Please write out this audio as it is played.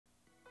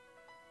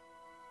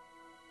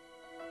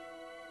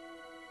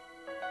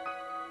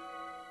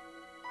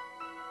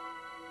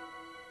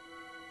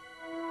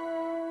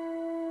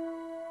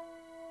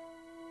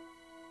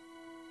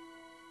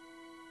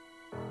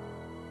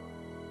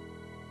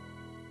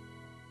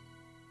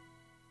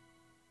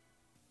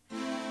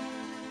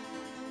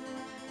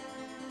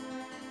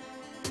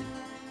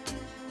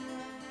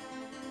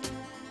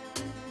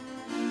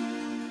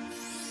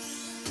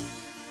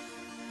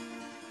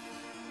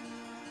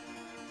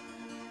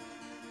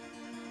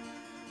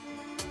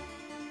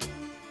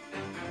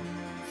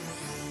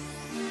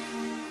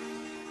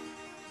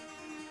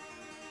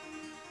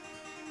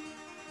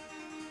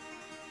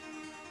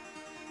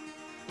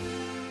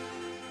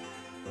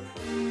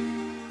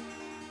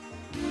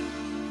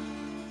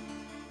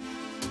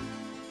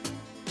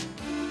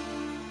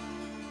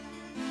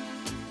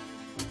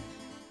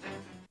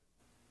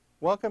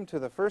Welcome to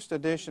the first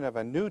edition of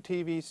a new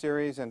TV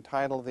series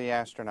entitled The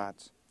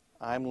Astronauts.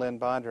 I'm Lynn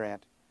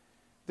Bondurant.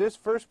 This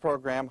first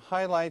program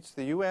highlights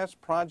the US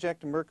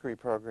Project Mercury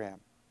program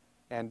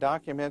and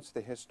documents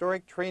the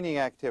historic training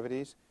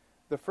activities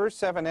the first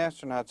 7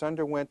 astronauts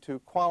underwent to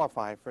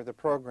qualify for the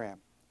program.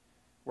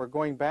 We're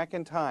going back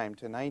in time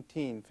to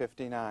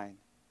 1959.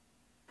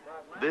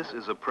 This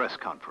is a press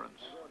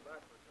conference.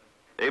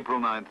 April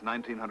 9th,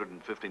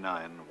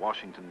 1959,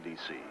 Washington,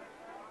 D.C.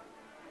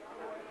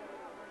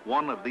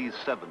 One of these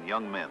 7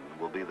 young men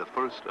will be the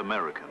first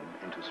American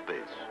into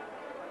space.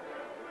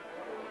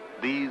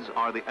 These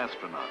are the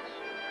astronauts.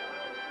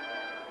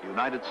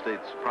 United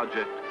States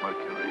Project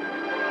Mercury.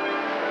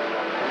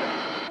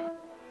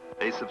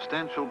 A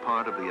substantial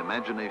part of the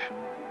imagination,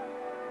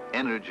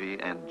 energy,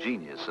 and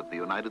genius of the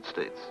United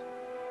States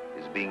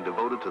is being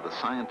devoted to the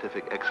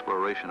scientific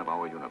exploration of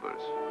our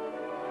universe.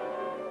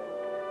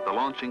 The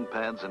launching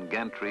pads and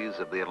gantries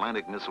of the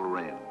Atlantic Missile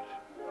Range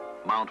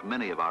mount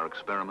many of our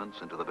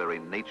experiments into the very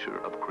nature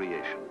of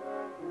creation.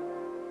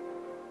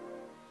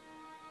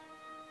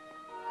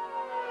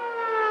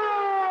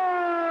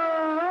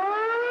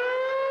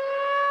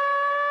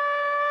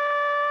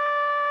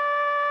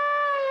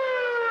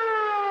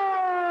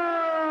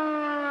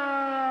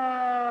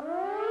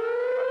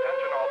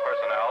 Attention all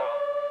personnel,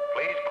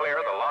 please clear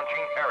the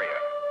launching area.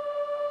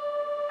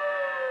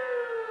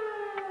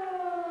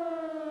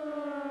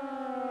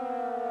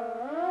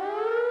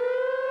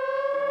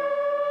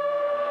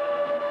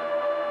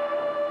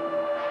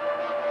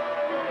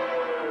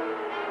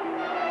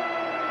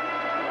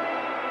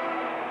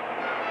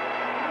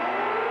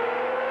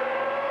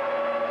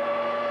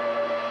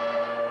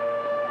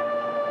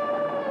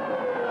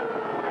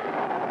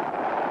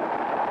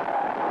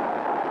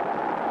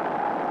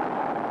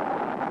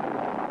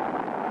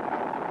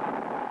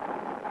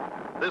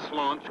 This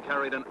launch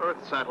carried an Earth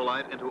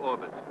satellite into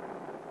orbit.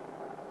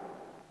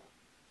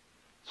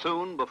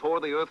 Soon, before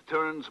the Earth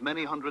turns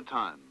many hundred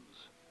times,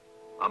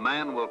 a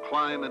man will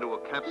climb into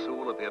a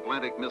capsule at the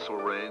Atlantic Missile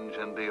Range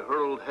and be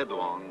hurled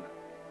headlong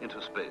into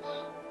space.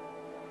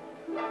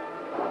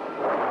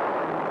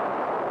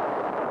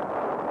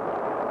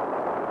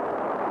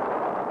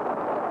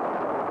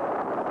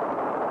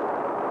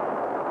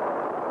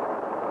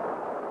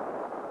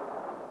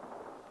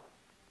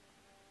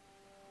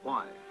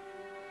 Why?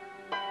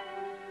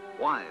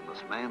 Why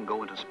must man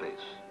go into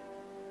space?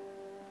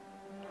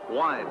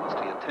 Why must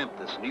he attempt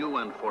this new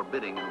and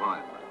forbidding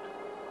environment?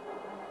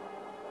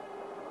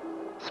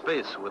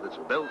 Space with its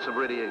belts of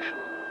radiation,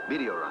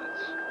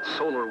 meteorites,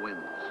 solar winds,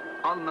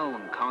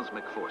 unknown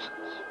cosmic forces.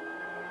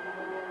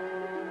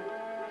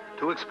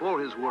 To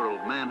explore his world,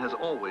 man has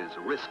always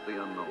risked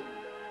the unknown.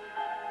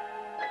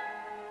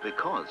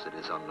 Because it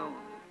is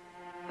unknown,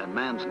 and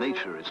man's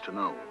nature is to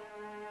know.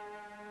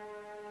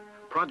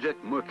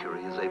 Project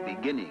Mercury is a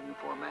beginning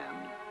for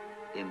man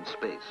in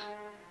space.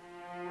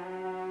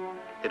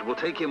 It will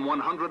take him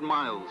 100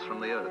 miles from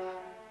the Earth.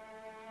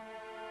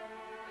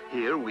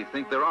 Here, we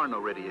think there are no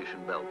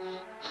radiation belts,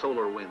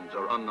 solar winds,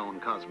 or unknown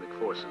cosmic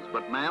forces,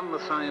 but man,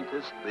 the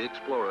scientist, the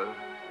explorer,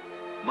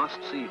 must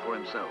see for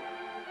himself.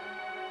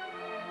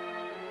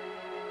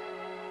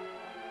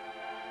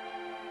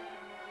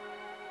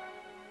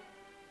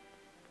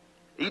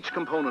 Each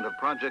component of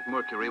Project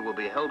Mercury will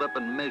be held up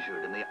and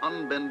measured in the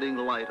unbending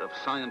light of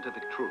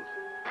scientific truth.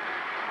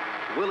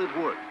 Will it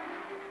work?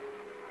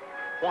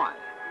 Why?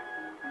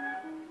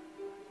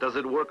 Does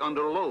it work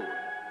under load?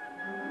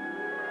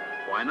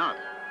 Why not?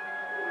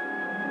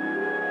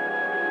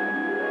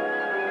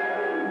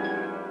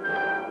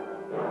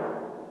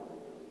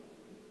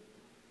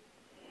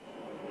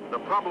 The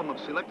problem of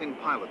selecting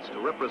pilots to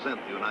represent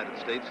the United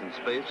States in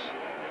space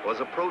was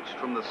approached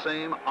from the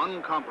same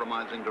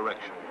uncompromising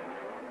direction.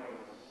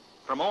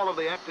 From all of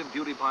the active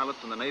duty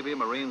pilots in the Navy,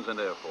 Marines, and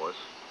Air Force,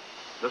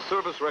 the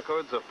service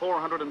records of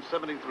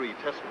 473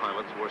 test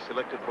pilots were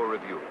selected for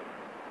review.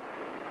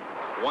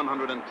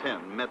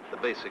 110 met the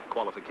basic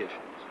qualifications.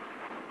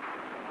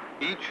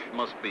 Each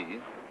must be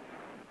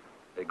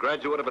a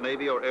graduate of a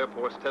Navy or Air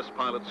Force test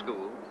pilot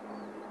school,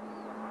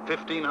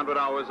 1,500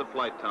 hours of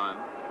flight time,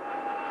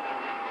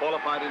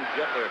 qualified in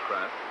jet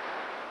aircraft,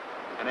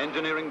 an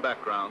engineering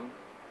background,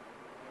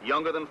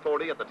 younger than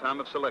 40 at the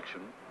time of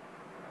selection,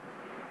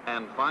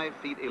 and 5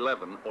 feet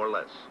 11 or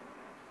less.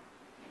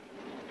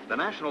 The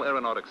National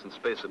Aeronautics and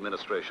Space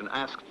Administration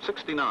asked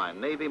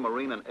 69 Navy,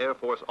 Marine, and Air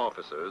Force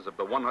officers of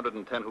the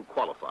 110 who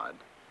qualified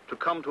to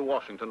come to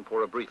Washington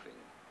for a briefing.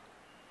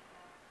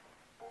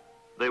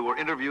 They were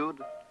interviewed,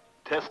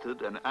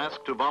 tested, and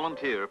asked to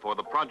volunteer for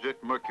the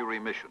Project Mercury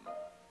mission.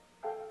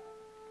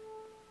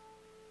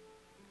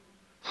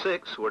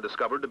 6 were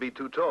discovered to be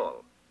too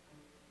tall.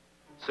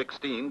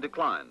 16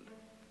 declined.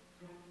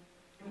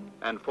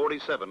 And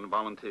 47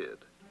 volunteered.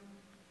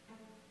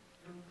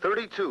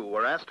 32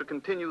 were asked to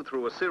continue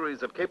through a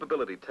series of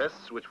capability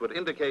tests which would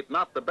indicate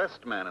not the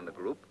best man in the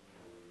group,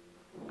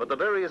 but the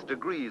various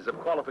degrees of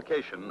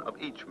qualification of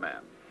each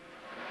man.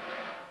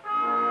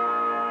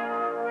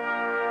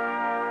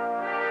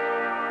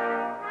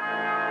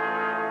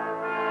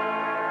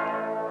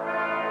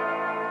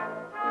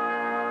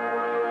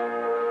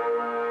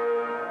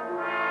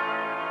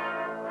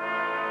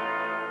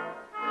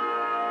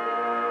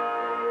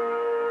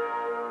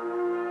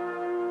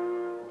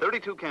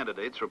 32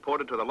 candidates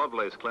reported to the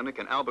Lovelace Clinic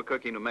in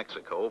Albuquerque, New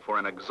Mexico for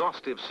an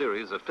exhaustive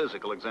series of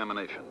physical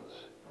examinations.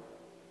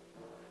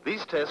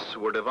 These tests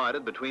were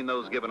divided between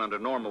those given under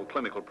normal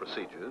clinical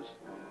procedures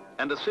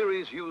and a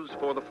series used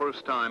for the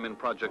first time in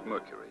Project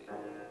Mercury.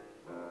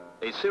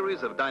 A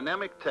series of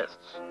dynamic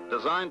tests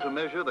designed to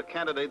measure the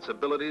candidates'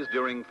 abilities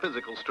during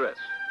physical stress.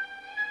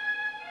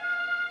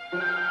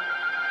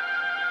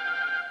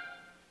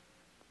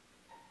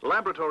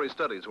 Laboratory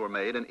studies were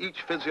made in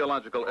each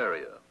physiological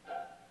area.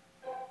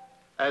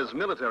 As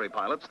military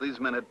pilots, these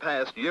men had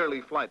passed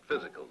yearly flight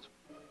physicals.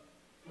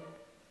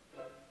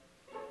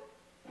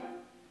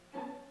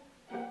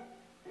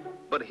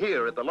 But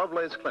here at the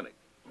Lovelace Clinic,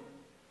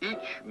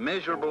 each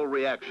measurable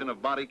reaction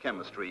of body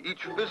chemistry,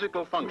 each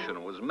physical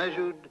function was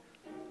measured,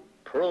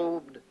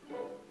 probed,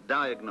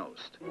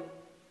 diagnosed.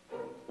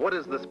 What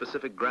is the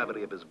specific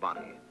gravity of his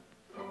body?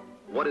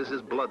 What is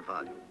his blood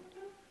volume,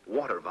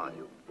 water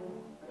volume?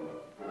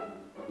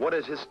 What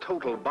is his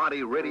total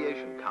body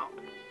radiation count?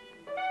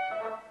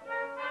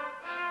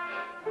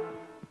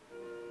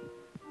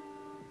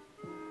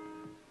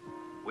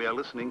 We are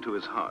listening to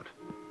his heart.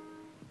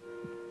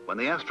 When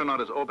the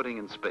astronaut is orbiting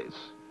in space,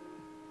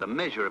 the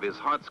measure of his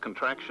heart's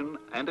contraction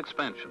and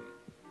expansion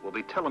will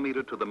be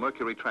telemetered to the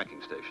Mercury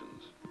tracking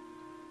stations.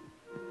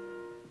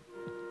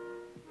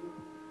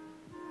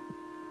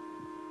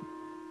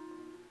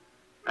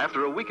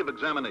 After a week of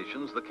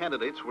examinations, the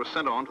candidates were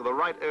sent on to the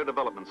Wright Air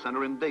Development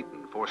Center in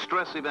Dayton for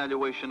stress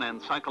evaluation and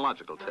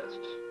psychological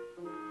tests.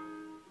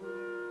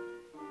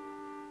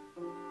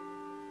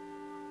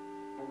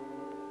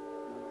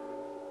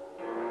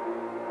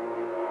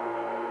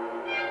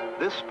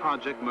 This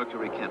Project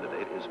Mercury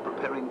candidate is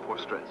preparing for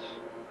stress.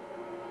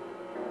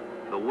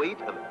 The weight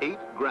of 8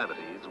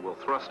 gravities will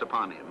thrust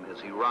upon him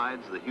as he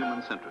rides the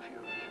human centrifuge.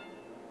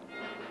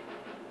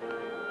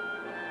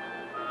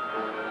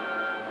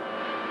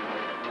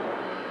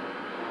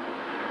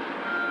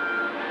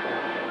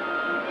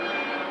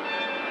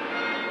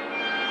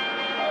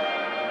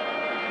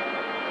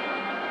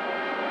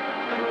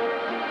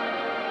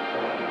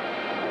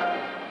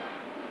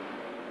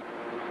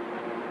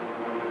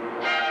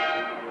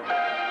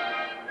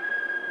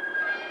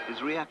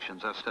 His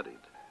reactions are studied.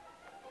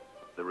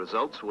 The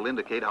results will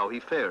indicate how he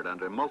fared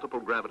under multiple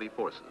gravity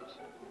forces.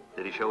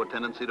 Did he show a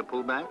tendency to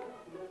pull back?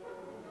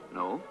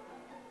 No.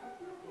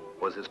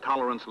 Was his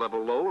tolerance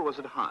level low or was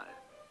it high?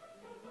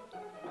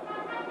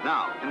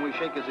 Now, can we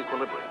shake his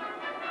equilibrium?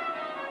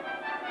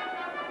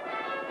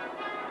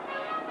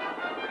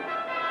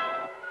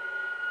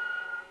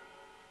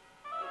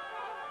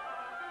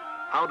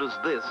 How does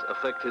this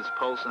affect his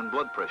pulse and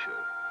blood pressure?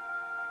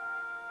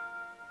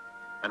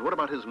 And what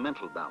about his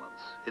mental balance,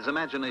 his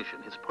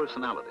imagination, his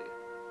personality,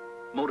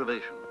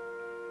 motivation?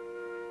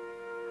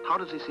 How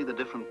does he see the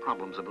different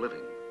problems of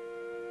living?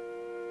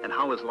 And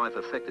how has life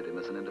affected him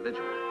as an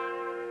individual?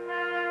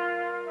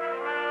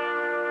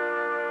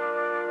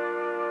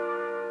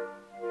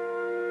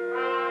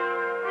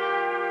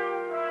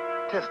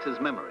 Test his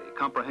memory,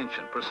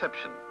 comprehension,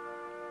 perception,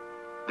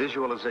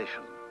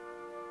 visualization.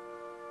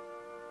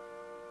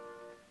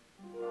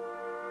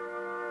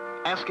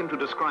 Ask him to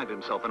describe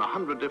himself in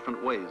 100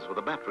 different ways with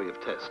a battery of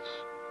tests.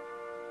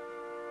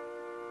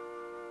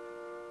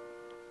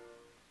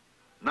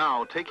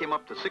 Now, take him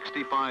up to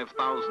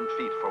 65,000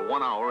 feet for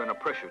 1 hour in a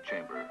pressure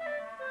chamber.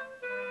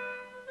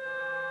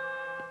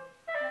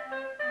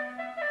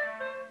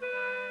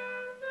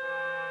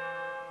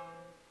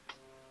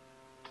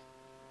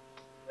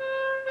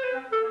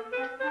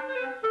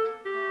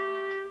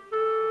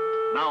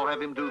 Now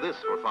have him do this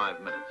for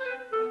 5 minutes.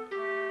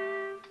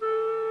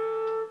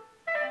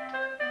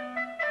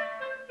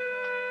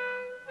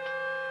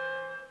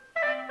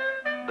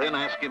 Then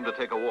ask him to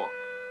take a walk.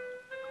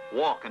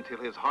 Walk until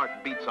his heart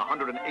beats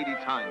 180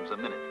 times a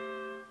minute.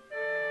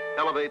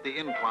 Elevate the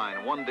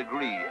incline 1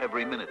 degree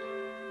every minute.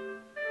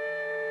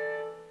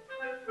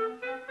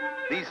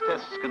 These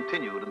tests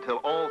continued until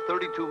all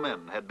 32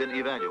 men had been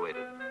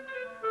evaluated.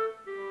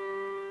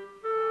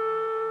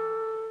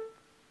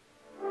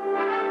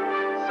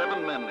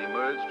 Seven men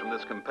emerged from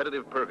this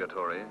competitive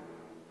purgatory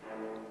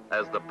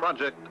as the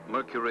Project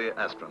Mercury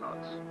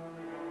astronauts.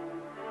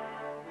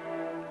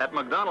 At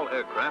McDonnell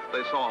Aircraft,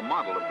 they saw a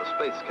model of the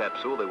space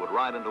capsule they would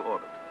ride into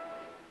orbit.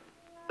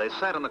 They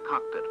sat in the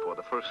cockpit for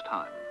the first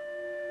time.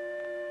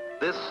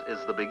 This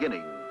is the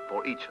beginning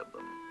for each of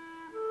them.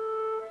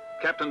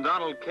 Captain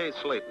Donald K.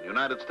 Slayton,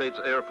 United States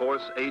Air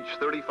Force, age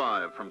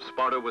 35, from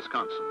Sparta,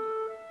 Wisconsin.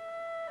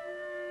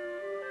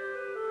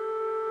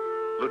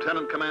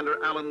 Lieutenant Commander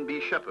Alan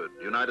B. Shepard,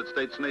 United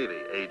States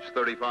Navy, age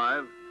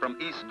 35, from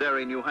East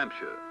Derry, New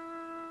Hampshire.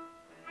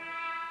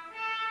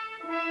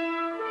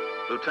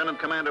 Lieutenant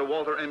Commander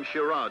Walter M.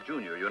 Schirra,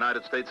 Jr.,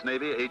 United States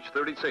Navy, age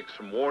 36,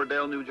 from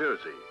Wardale, New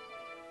Jersey.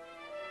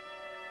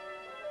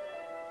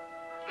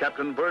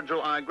 Captain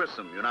Virgil I.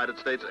 Grissom, United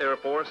States Air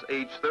Force,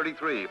 age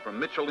 33, from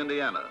Mitchell,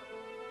 Indiana.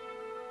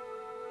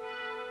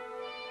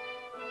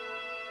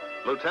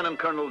 Lieutenant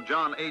Colonel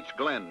John H.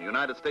 Glenn,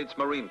 United States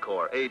Marine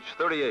Corps, age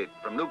 38,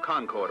 from New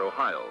Concord,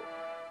 Ohio.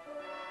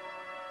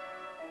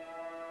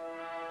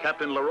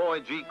 Captain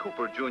Leroy G.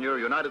 Cooper, Jr.,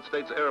 United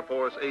States Air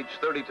Force, age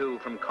 32,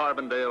 from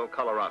Carbondale,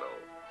 Colorado.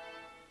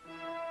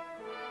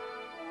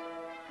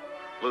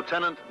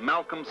 Lieutenant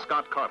Malcolm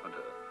Scott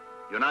Carpenter,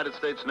 United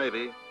States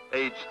Navy,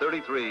 age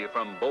 33,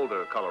 from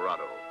Boulder,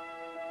 Colorado.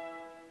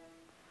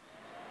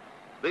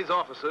 These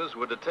officers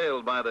were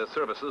detailed by their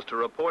services to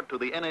report to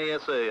the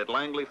NASA at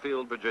Langley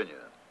Field, Virginia.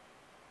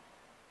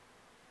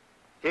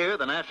 Here,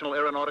 the National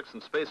Aeronautics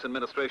and Space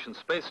Administration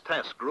Space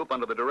Task Group,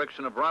 under the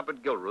direction of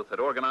Robert Gilruth, had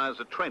organized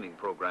a training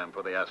program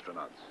for the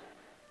astronauts.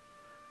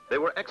 They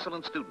were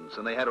excellent students,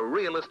 and they had a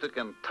realistic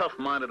and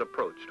tough-minded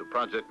approach to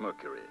Project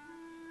Mercury.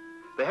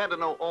 They had to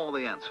know all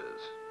the answers.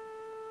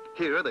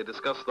 Here, they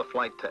discussed the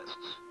flight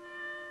tests.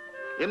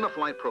 In the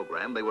flight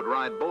program, they would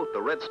ride both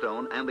the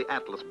Redstone and the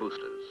Atlas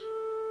boosters.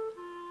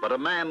 But a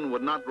man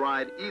would not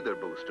ride either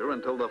booster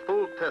until the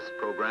full test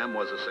program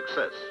was a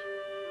success.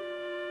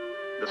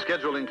 The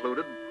schedule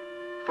included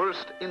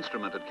first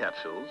instrumented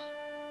capsules,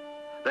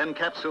 then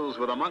capsules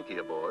with a monkey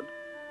aboard,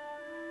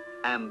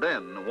 and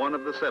then one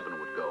of the 7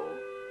 would go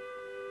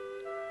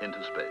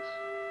into space.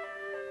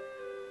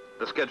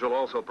 The schedule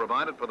also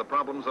provided for the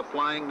problems of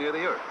flying near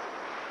the Earth.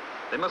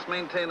 They must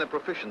maintain their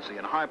proficiency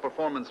in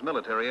high-performance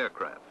military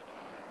aircraft.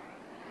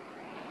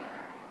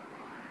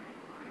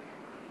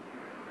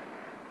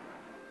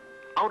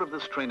 Out of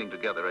this training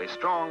together, a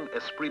strong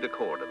esprit de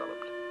corps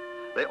developed.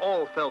 They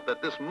all felt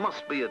that this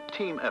must be a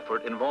team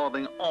effort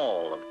involving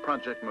all of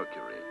Project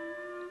Mercury.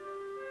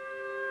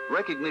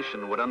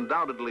 Recognition would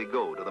undoubtedly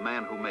go to the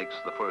man who makes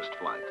the first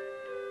flight.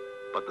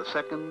 But the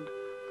second,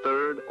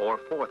 third, or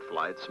fourth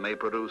flights may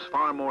produce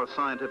far more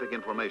scientific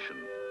information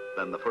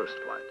than the first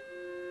flight.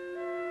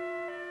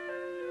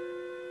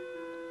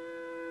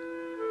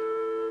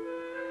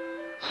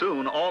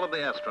 Soon, all of the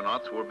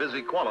astronauts were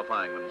busy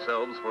qualifying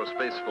themselves for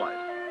space flight.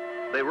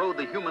 They rode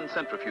the human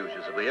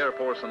centrifuges of the Air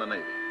Force and the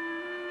Navy.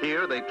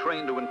 Here, they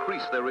trained to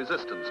increase their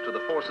resistance to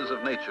the forces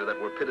of nature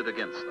that were pitted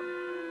against them.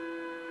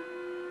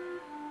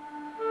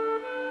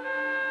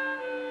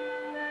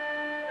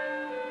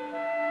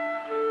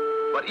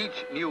 But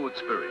each new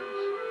experience,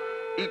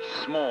 each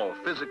small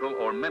physical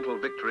or mental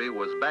victory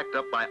was backed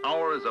up by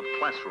hours of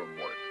classroom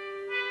work.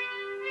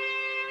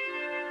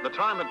 The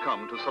time had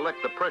come to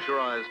select the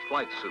pressurized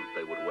flight suit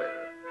they would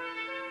wear.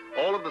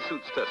 All of the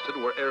suits tested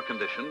were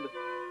air-conditioned,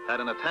 had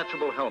an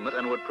attachable helmet,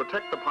 and would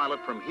protect the pilot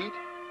from heat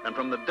and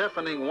from the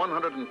deafening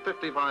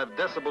 155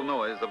 decibel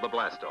noise of the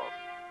blastoff.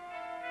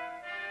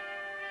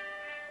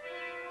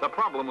 The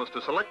problem was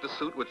to select a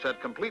suit which had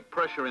complete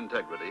pressure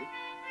integrity,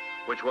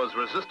 which was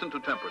resistant to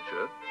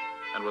temperature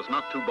and was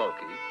not too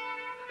bulky,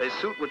 a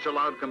suit which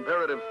allowed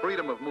comparative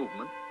freedom of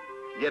movement,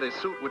 yet a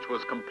suit which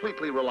was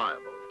completely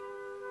reliable.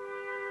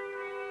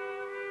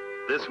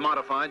 This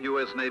modified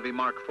U.S. Navy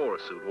Mark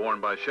IV suit worn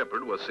by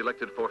Shepard was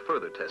selected for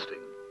further testing.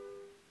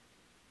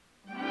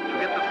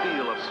 To get the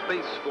feel of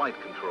space flight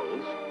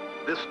controls,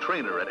 this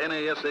trainer at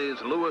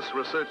NASA's Lewis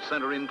Research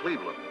Center in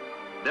Cleveland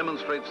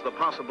demonstrates the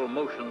possible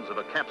motions of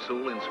a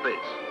capsule in space.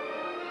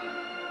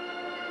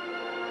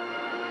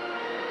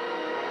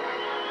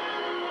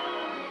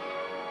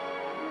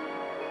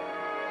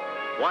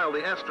 While the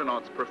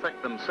astronauts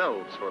perfect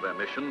themselves for their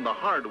mission, the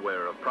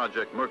hardware of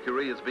Project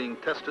Mercury is being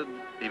tested,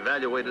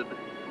 evaluated,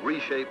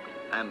 reshaped,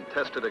 and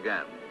tested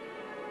again.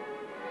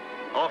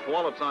 Off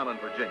Wallops Island,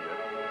 Virginia,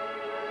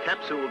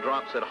 capsule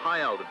drops at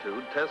high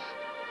altitude test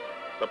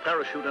the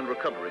parachute and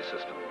recovery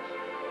systems.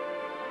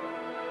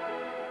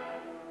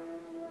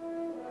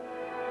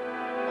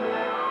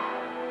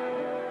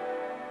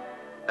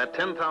 At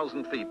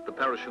 10,000 feet, the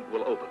parachute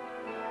will open.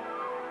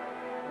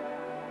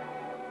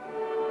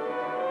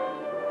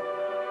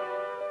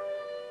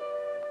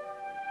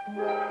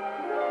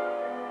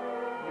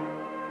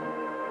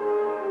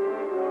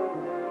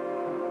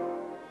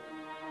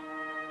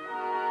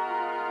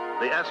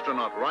 The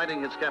astronaut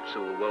riding his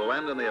capsule will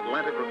land in the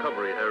Atlantic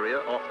recovery area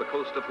off the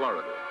coast of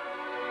Florida.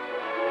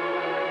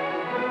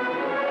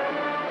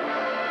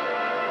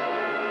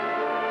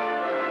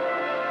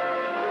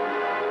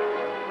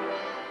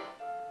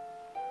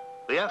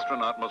 The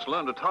astronaut must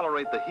learn to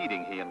tolerate the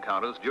heating he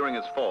encounters during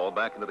his fall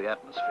back into the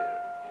atmosphere.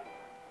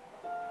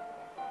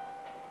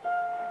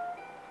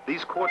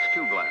 These quartz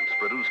tube lamps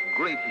produce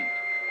great heat.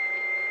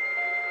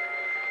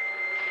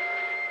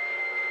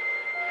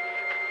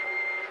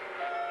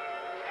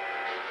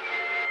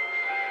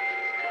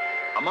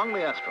 Among the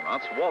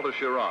astronauts, Walter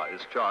Schirra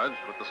is charged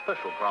with the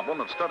special problem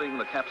of studying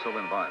the capsule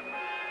environment.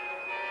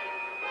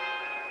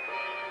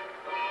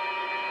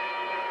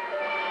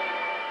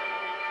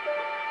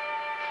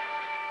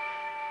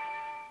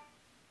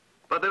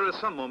 But there are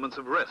some moments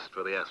of rest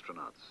for the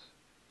astronauts.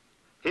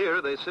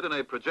 Here, they sit in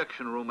a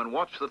projection room and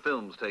watch the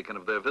films taken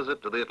of their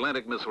visit to the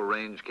Atlantic Missile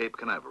Range, Cape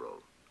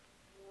Canaveral.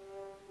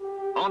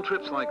 On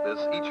trips like this,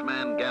 each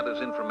man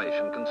gathers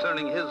information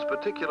concerning his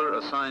particular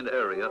assigned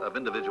area of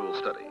individual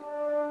study.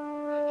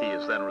 He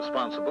is then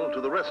responsible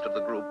to the rest of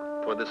the group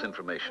for this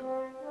information.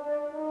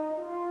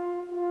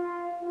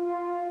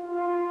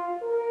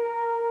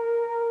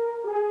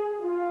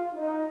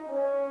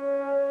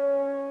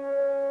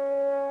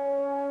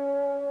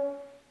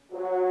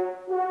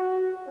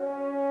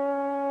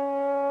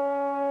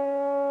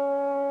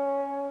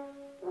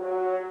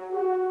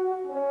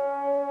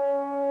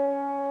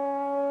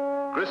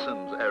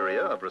 Grissom's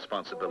area of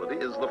responsibility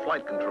is the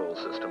flight control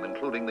system,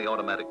 including the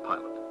automatic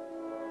pilot.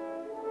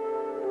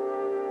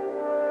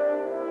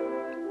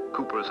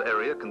 Cooper's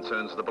area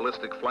concerns the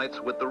ballistic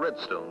flights with the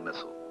Redstone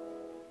missile.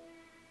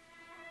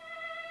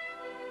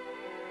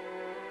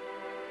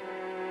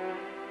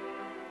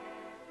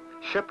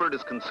 Shepard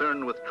is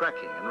concerned with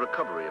tracking and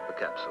recovery of the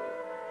capsule.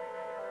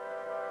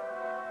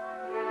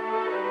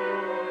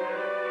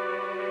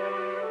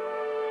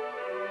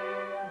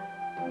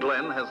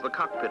 Glenn has the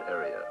cockpit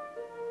area.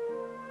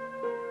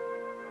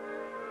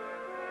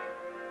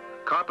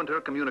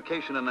 Carpenter,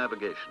 communication and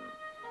navigation.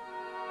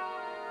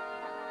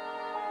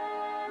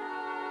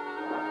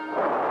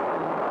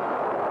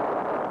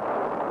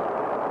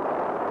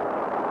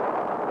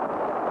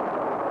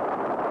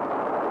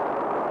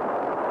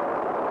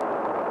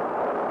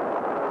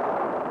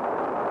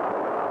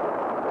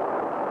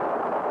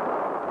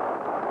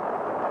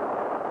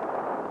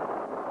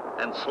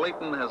 And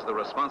Slayton has the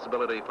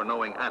responsibility for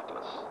knowing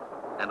Atlas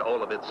and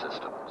all of its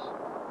systems.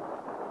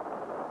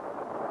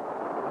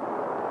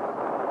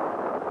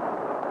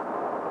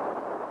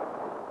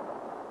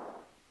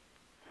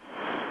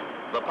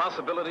 The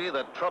possibility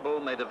that trouble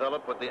may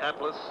develop with the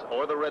Atlas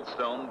or the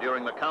Redstone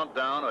during the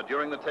countdown or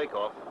during the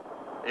takeoff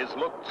is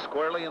looked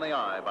squarely in the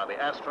eye by the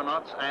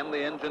astronauts and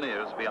the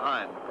engineers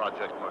behind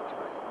Project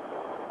Mercury.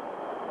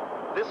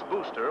 This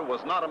booster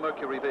was not a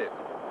Mercury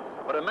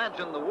vehicle, but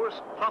imagine the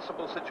worst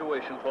possible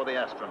situation for the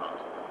astronaut,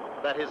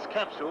 that his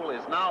capsule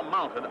is now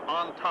mounted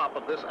on top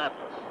of this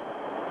Atlas.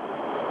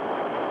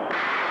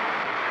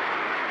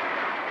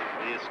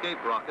 The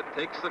escape rocket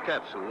takes the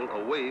capsule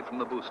away from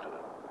the booster.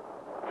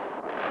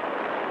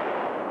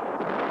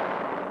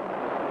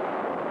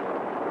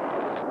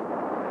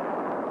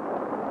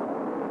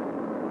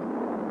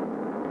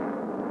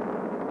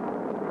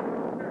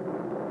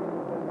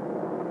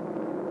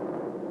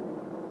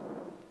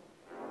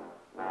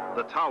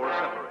 The tower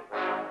separates.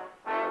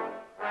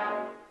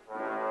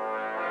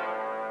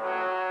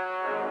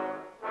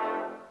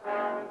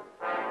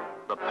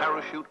 The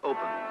parachute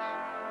opens,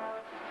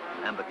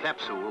 and the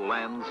capsule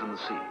lands in the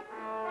sea.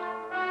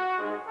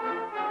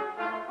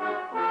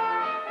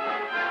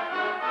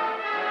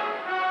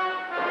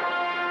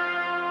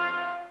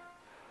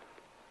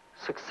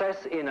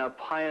 Success in a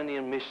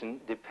pioneer mission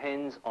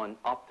depends on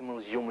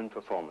optimal human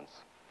performance.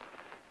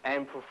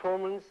 And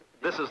performance...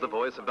 This is the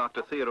voice of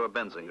Dr. Theodore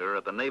Benzinger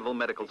at the Naval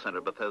Medical Center,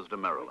 Bethesda,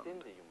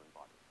 Maryland.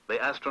 The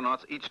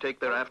astronauts each take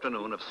their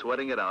afternoon of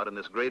sweating it out in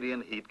this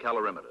gradient heat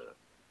calorimeter.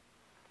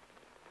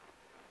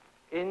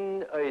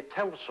 In a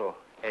temperature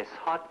as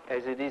hot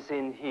as it is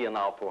in here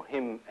now for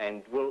him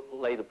and will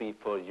later be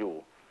for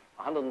you,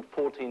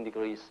 114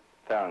 degrees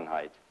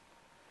Fahrenheit,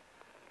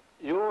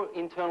 your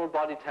internal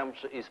body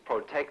temperature is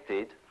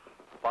protected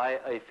by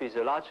a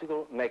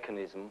physiological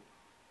mechanism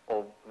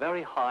of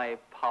very high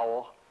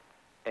power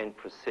and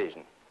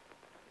precision.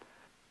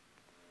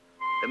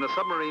 In the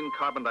submarine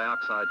carbon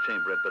dioxide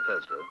chamber at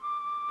Bethesda,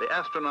 the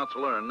astronauts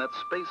learn that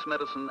space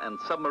medicine and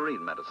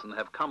submarine medicine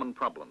have common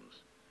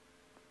problems.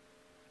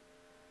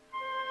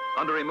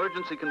 Under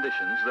emergency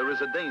conditions, there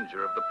is a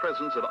danger of the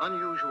presence of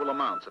unusual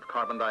amounts of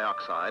carbon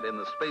dioxide in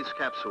the space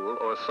capsule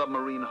or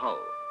submarine hull.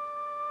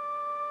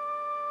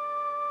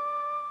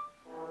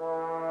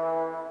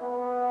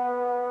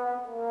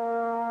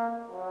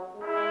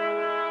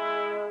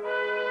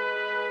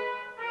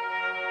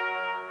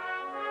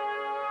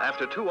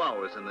 After 2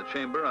 hours in the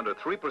chamber under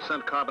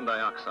 3% carbon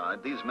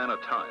dioxide, these men are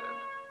tired.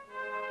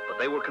 But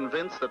they were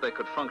convinced that they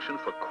could function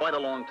for quite a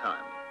long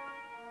time.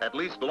 At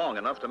least long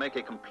enough to make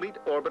a complete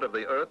orbit of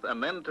the Earth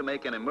and then to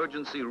make an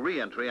emergency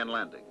re-entry and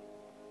landing.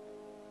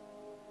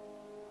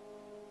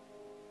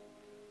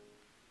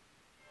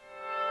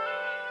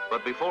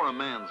 But before a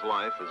man's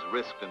life is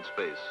risked in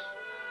space,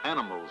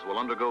 animals will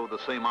undergo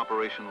the same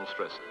operational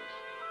stresses.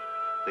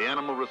 The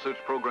animal research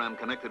program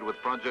connected with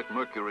Project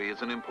Mercury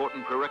is an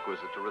important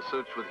prerequisite to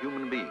research with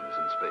human beings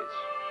in space.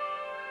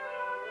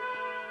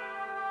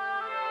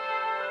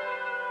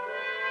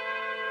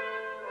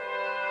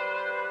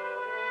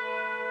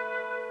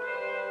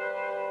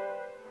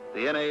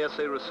 The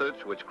NASA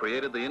research, which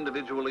created the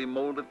individually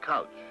molded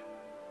couch,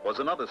 was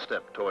another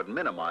step toward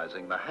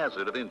minimizing the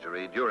hazard of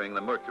injury during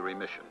the Mercury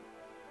mission.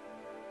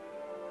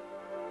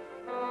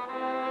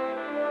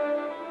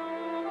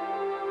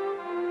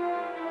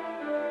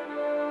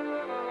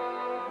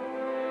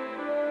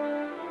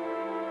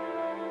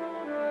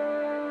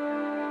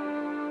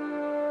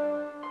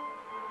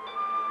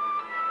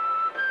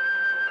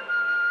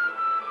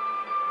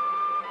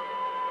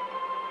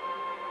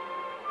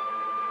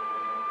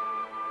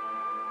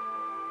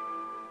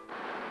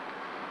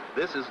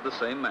 This is the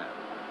same man,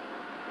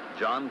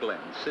 John Glenn,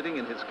 sitting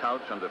in his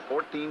couch under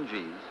 14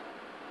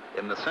 Gs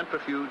in the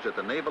centrifuge at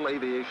the Naval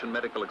Aviation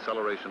Medical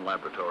Acceleration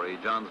Laboratory,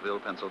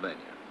 Johnsville, Pennsylvania.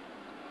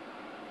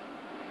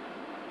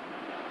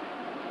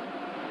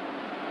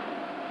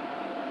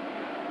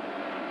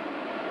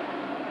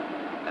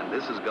 And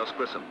this is Gus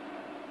Grissom.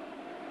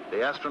 The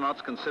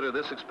astronauts consider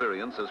this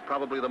experience as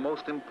probably the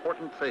most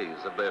important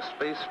phase of their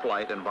space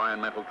flight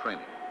environmental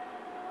training.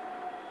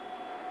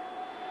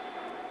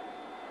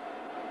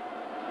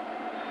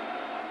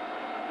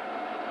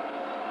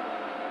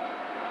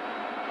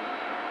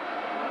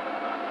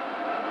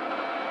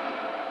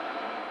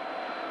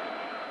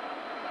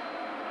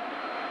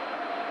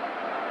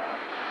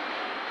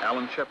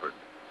 Alan Shepard,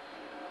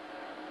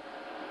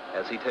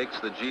 as he takes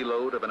the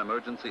G-load of an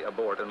emergency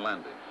abort and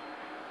landing.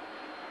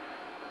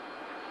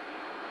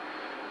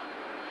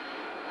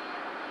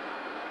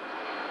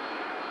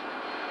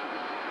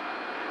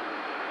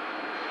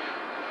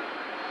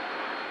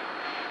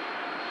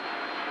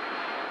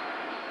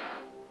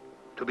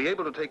 To be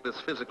able to take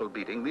this physical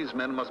beating, these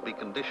men must be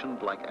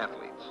conditioned like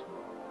athletes.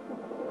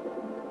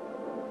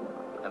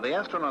 And the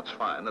astronauts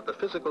find that the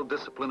physical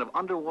discipline of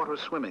underwater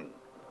swimming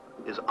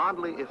is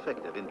oddly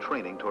effective in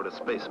training toward a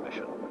space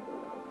mission.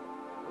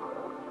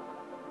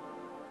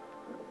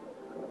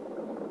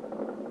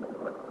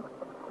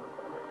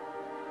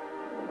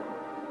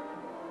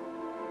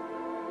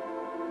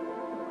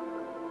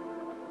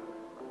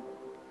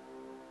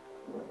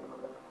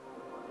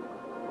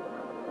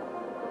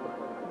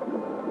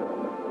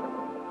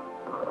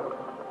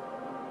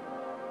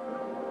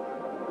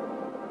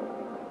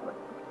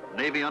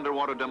 Navy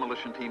Underwater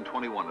Demolition Team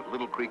 21 at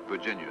Little Creek,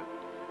 Virginia,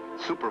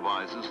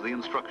 supervises the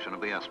instruction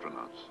of the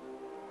astronauts.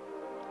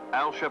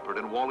 Al Shepard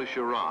and Wally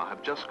Schirra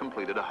have just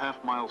completed a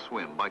half-mile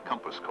swim by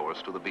compass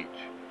course to the beach.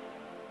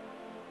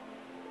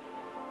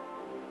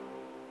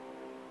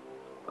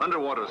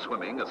 Underwater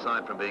swimming,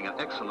 aside from being an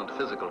excellent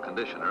physical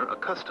conditioner,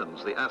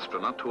 accustoms the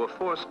astronaut to a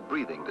forced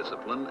breathing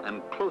discipline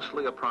and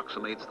closely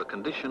approximates the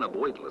condition of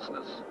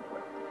weightlessness,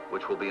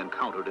 which will be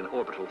encountered in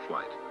orbital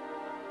flight.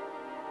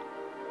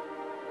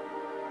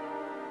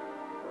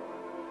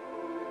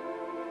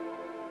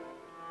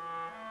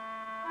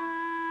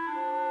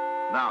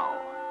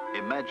 Now,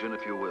 imagine,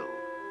 if you will,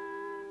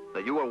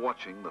 that you are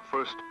watching the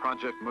first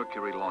Project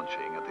Mercury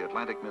launching at the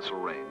Atlantic Missile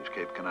Range,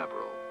 Cape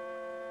Canaveral.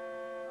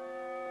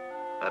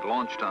 At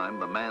launch time,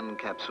 the manned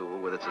capsule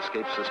with its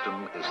escape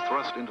system is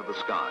thrust into the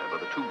sky by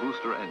the 2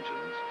 booster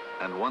engines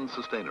and 1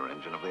 sustainer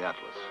engine of the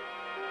Atlas.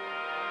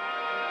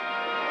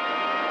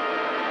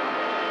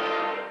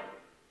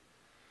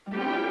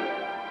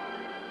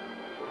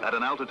 At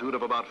an altitude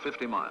of about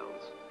 50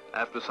 miles,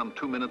 after some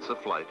 2 minutes of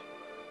flight,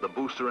 the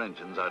booster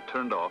engines are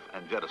turned off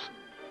and jettisoned.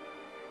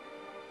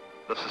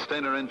 The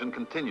sustainer engine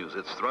continues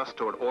its thrust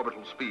toward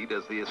orbital speed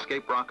as the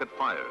escape rocket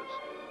fires,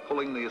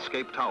 pulling the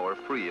escape tower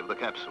free of the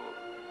capsule.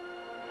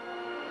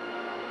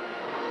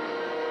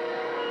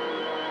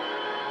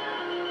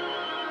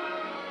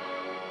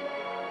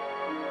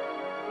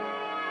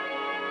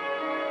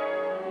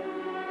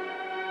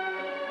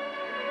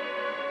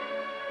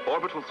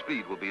 Orbital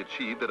speed will be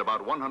achieved at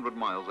about 100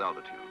 miles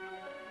altitude.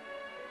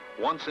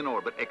 Once in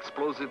orbit,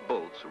 explosive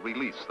bolts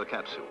release the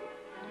capsule.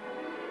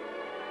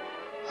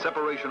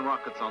 Separation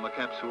rockets on the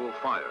capsule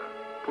fire,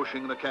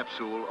 pushing the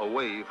capsule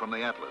away from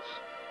the Atlas.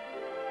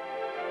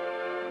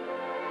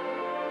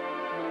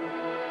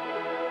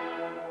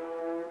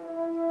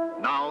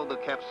 Now the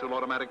capsule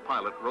automatic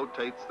pilot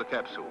rotates the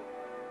capsule.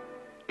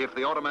 If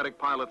the automatic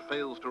pilot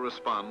fails to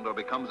respond or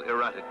becomes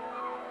erratic,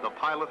 the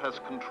pilot has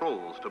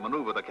controls to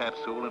maneuver the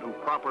capsule into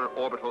proper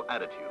orbital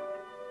attitude.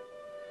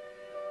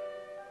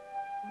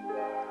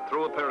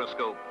 Through a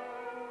periscope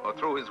or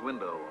through his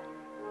window,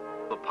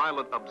 the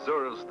pilot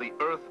observes the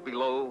Earth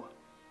below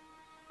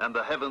and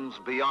the heavens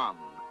beyond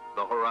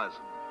the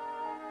horizon.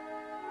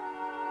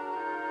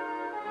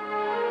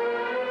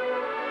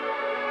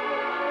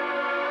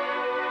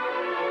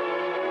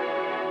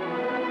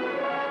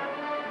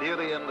 Near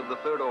the end of the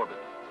 3rd orbit,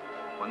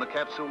 when the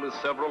capsule is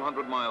several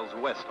hundred miles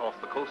west off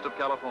the coast of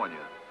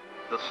California,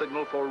 the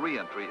signal for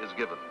re-entry is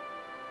given.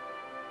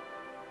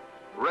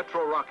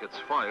 Retro rockets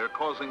fire,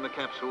 causing the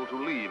capsule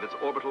to leave its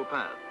orbital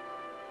path.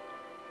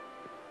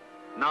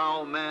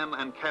 Now man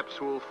and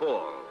capsule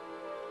fall,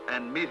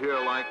 and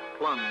meteor-like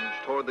plunge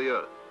toward the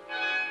Earth.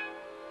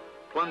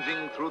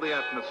 Plunging through the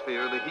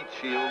atmosphere, the heat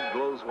shield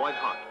glows white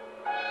hot.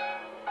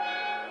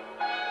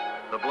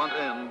 The blunt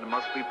end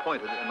must be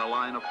pointed in the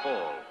line of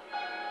fall.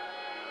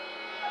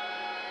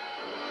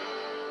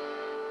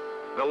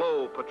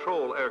 Below,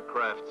 patrol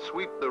aircraft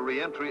sweep the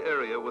re-entry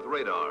area with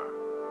radar.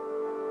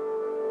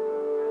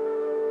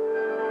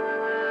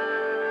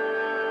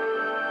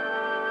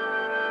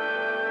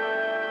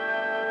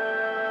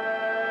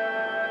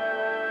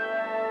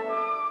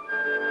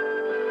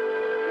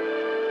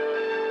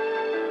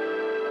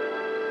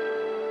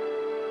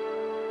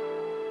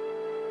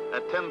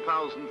 At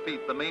 10,000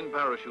 feet, the main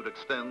parachute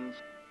extends,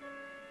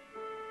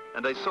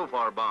 and a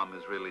SOFAR bomb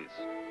is released.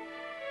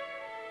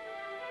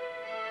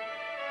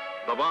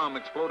 The bomb,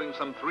 exploding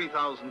some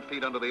 3,000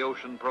 feet under the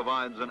ocean,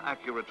 provides an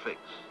accurate fix.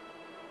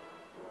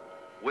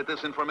 With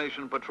this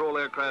information, patrol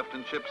aircraft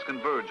and ships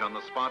converge on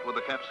the spot where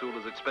the capsule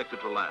is expected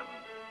to land.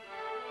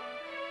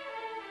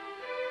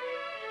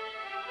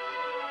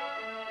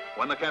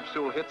 When the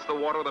capsule hits the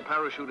water, the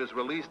parachute is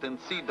released and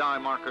sea dye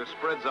marker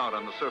spreads out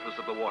on the surface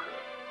of the water.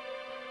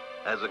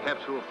 As the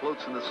capsule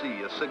floats in the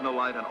sea, a signal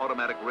light and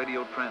automatic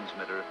radio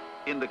transmitter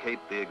indicate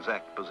the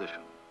exact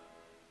position.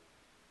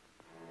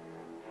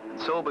 And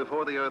so,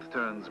 before the Earth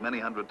turns many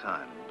hundred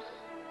times,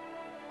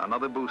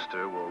 another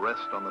booster will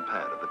rest on the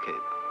pad of the Cape.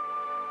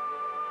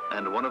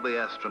 And one of the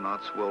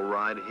astronauts will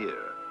ride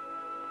here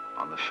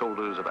on the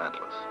shoulders of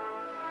Atlas.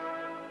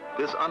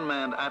 This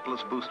unmanned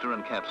Atlas booster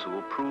and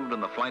capsule proved in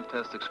the flight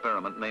test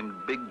experiment named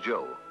Big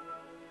Joe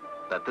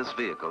that this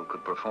vehicle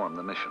could perform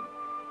the mission.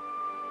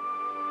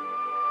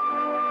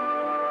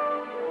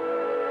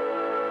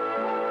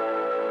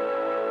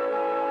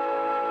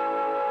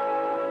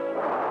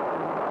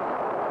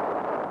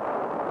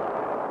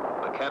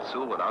 The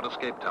capsule without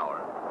escape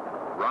tower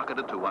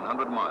rocketed to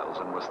 100 miles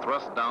and was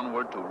thrust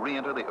downward to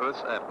re-enter the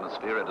Earth's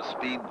atmosphere at a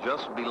speed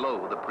just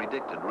below the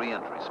predicted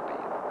re-entry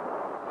speed.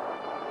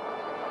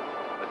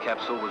 The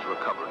capsule was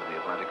recovered in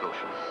the Atlantic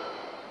Ocean.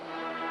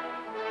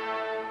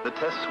 The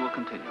tests will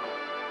continue.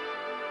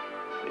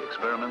 The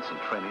experiments and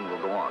training will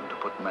go on to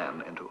put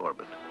man into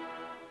orbit.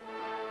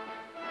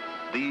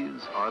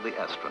 These are the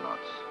astronauts.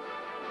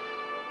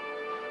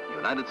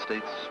 United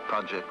States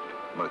Project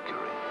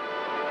Mercury.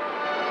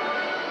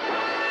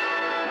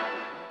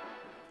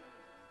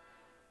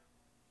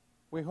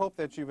 We hope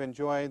that you've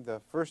enjoyed the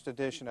first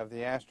edition of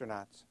The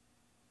Astronauts.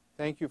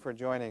 Thank you for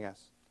joining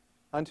us.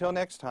 Until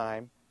next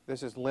time,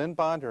 this is Lynn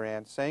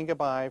Bondurant saying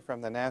goodbye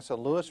from the NASA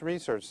Lewis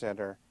Research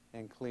Center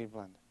in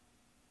Cleveland.